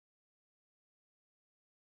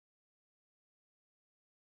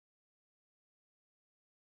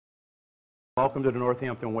Welcome to the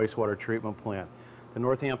Northampton Wastewater Treatment Plant. The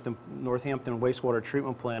Northampton Wastewater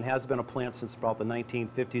Treatment Plant has been a plant since about the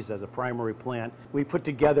 1950s as a primary plant. We put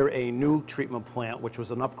together a new treatment plant, which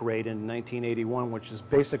was an upgrade in 1981, which is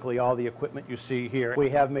basically all the equipment you see here. We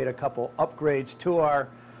have made a couple upgrades to our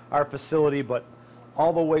facility, but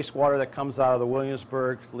all the wastewater that comes out of the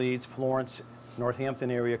Williamsburg, Leeds, Florence,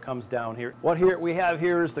 Northampton area comes down here. What we have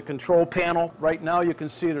here is the control panel. Right now you can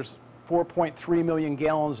see there's 4.3 million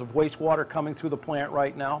gallons of wastewater coming through the plant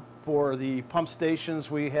right now. For the pump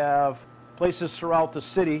stations, we have places throughout the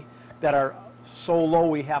city that are so low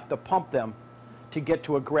we have to pump them to get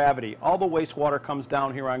to a gravity. All the wastewater comes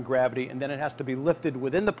down here on gravity, and then it has to be lifted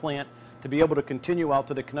within the plant to be able to continue out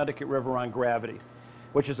to the Connecticut River on gravity,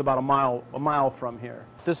 which is about a mile from here.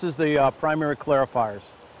 This is the primary clarifiers.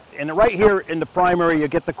 And right here in the primary, you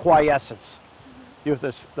get the quiescence. You have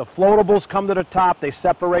the floatables come to the top, they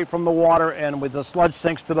separate from the water, and with the sludge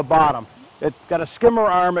sinks to the bottom. It's got a skimmer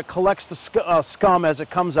arm, it collects the scum as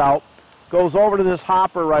it comes out, goes over to this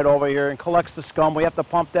hopper right over here and collects the scum. We have to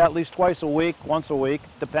pump that at least twice a week, once a week,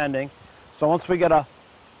 depending. So once we get a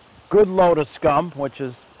good load of scum, which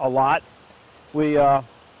is a lot, we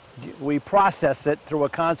process it through a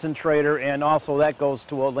concentrator, and also that goes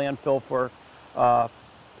to a landfill for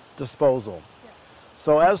disposal.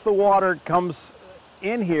 So as the water comes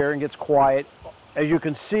in here and gets quiet, as you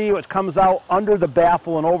can see, what comes out under the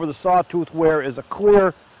baffle and over the sawtooth wear is a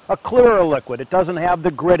clearer liquid. It doesn't have the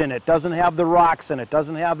grit in it, doesn't have the rocks in it,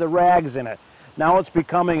 doesn't have the rags in it. Now it's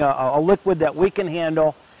becoming a liquid that we can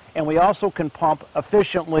handle, and we also can pump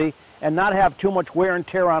efficiently and not have too much wear and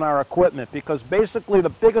tear on our equipment, because basically the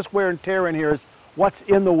biggest wear and tear in here is what's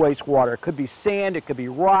in the wastewater. It could be sand, it could be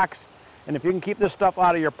rocks, and if you can keep this stuff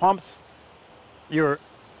out of your pumps, you're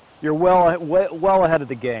well ahead of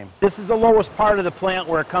the game. This is the lowest part of the plant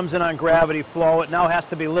where it comes in on gravity flow. It now has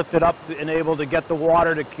to be lifted up to enable to get the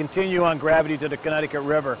water to continue on gravity to the Connecticut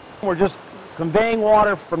River. We're just conveying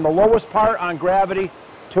water from the lowest part on gravity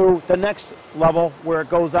to the next level where it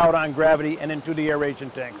goes out on gravity and into the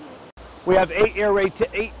aeration tanks. We have eight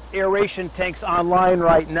aeration tanks online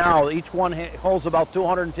right now. Each one holds about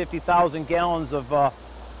 250,000 gallons of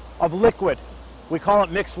liquid. We call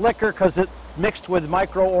it mixed liquor because it's mixed with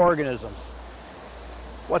microorganisms.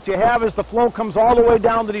 What you have is the flow comes all the way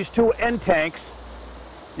down to these two end tanks.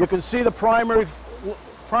 You can see the primary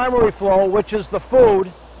flow, which is the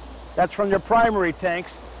food. That's from your primary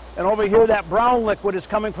tanks. And over here, that brown liquid is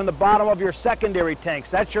coming from the bottom of your secondary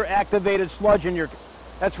tanks. That's your activated sludge, and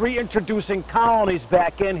that's reintroducing colonies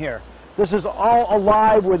back in here. This is all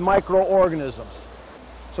alive with microorganisms.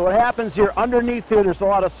 So what happens here, underneath here, there's a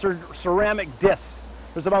lot of ceramic discs.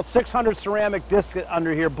 There's about 600 ceramic discs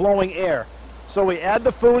under here blowing air. So we add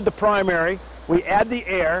the food, the primary, we add the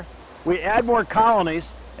air, we add more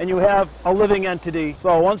colonies, and you have a living entity.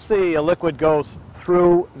 So once the liquid goes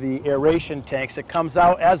through the aeration tanks, it comes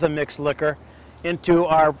out as a mixed liquor into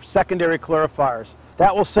our secondary clarifiers.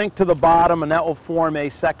 That will sink to the bottom, and that will form a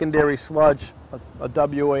secondary sludge, a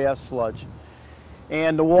WAS sludge.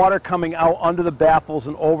 And the water coming out under the baffles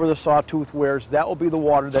and over the sawtooth wears, that will be the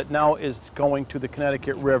water that now is going to the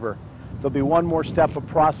Connecticut River. There'll be one more step of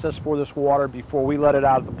process for this water before we let it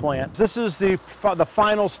out of the plant. This is the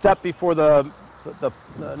final step before the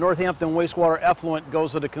Northampton wastewater effluent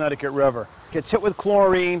goes to the Connecticut River. It gets hit with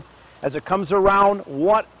chlorine. As it comes around,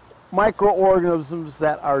 what microorganisms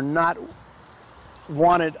that are not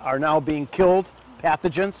wanted are now being killed,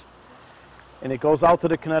 pathogens. And it goes out to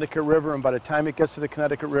the Connecticut River, and by the time it gets to the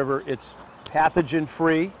Connecticut River, it's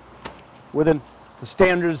pathogen-free within the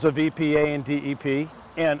standards of EPA and DEP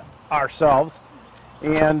and ourselves,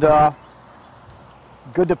 and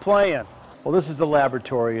good to play in. Well, this is the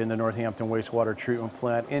laboratory in the Northampton Wastewater Treatment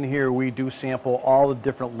Plant. In here, we do sample all the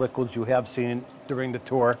different liquids you have seen during the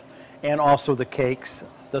tour, and also the cakes,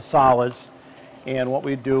 the solids. And what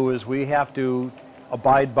we do is we have to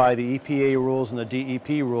abide by the EPA rules and the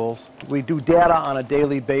DEP rules. We do data on a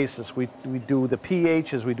daily basis. We do the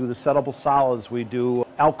pHs, we do the settable solids, we do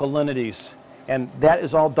alkalinities, and that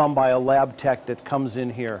is all done by a lab tech that comes in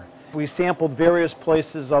here. We sampled various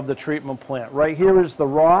places of the treatment plant. Right here is the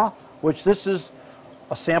raw, which this is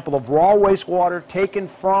a sample of raw wastewater taken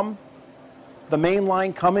from the main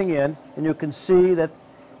line coming in, and you can see that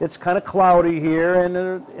it's kind of cloudy here, and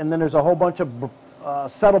then there's a whole bunch of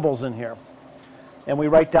settables in here. And we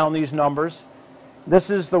write down these numbers.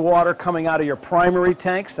 This is the water coming out of your primary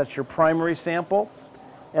tanks. That's your primary sample.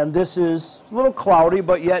 And this is a little cloudy,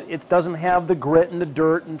 but yet it doesn't have the grit and the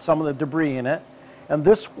dirt and some of the debris in it. And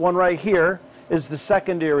this one right here is the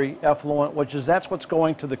secondary effluent, that's what's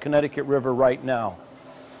going to the Connecticut River right now.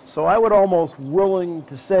 So I would almost willing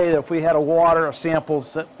to say that if we had a sample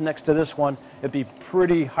next to this one, it'd be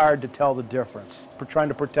pretty hard to tell the difference. We're trying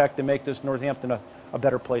to protect and make this Northampton a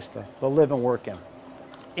better place to live and work in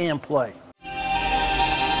and play.